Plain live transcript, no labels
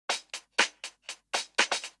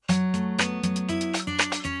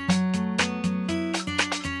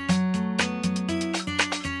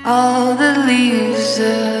All the leaves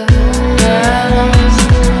are brown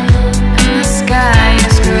and the sky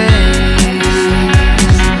is gray.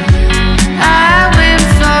 I went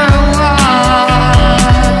for a walk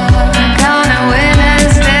on a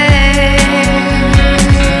winter's day.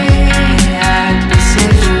 I'd be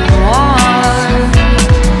safe and warm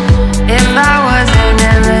if I was in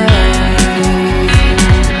LA.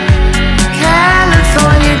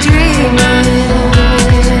 California dreaming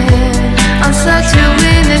on such a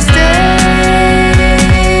winter's day.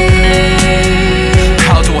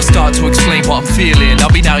 How do I start to explain what I'm feeling?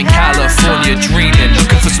 I've been out in California dreaming,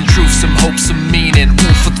 looking for some truth, some hope, some meaning.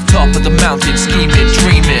 Wolf at the top of the mountain, scheming,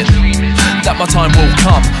 dreaming that my time will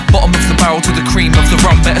come. Bottom of the barrel to the cream of the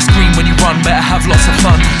rum. Better scream when you run, better have lots of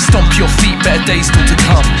fun. Stomp your feet, better days still to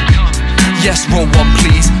come. Yes, roll one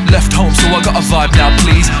please. Left home so I got a vibe now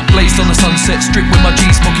please. Blazed on the sunset strip with my G,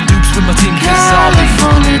 smoking dupes with my team cause I'll be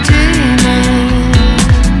California dreaming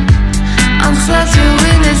on such a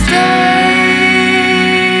winter's day.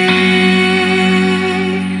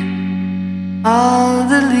 All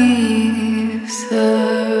the leaves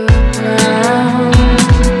are brown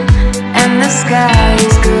and the sky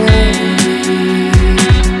is gray.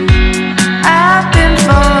 I've been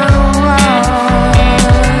for a walk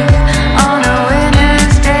on a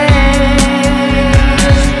winter's day.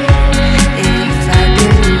 If I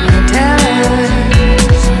didn't tell her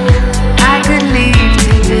I could leave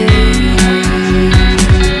today.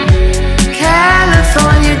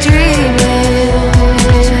 California dreaming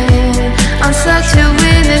on such a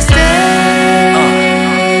winter's day.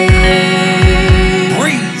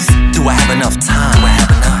 Breeze, do I have enough time? Do I have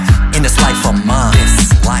enough in this life of mine? This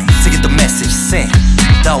life to get the message sent.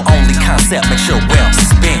 Though only concept, make sure well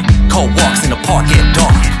spent. Cold walks in the park at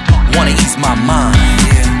dark. Wanna ease my mind.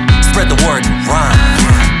 Spread the word and rhyme.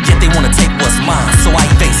 Yet they wanna take what's mine. So I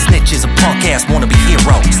evade snitches and punk ass wanna be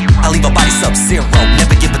heroes. I leave a body sub-zero.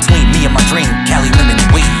 Never get between me and my dream. Cali women and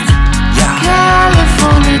weed. Yeah.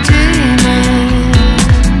 California dreaming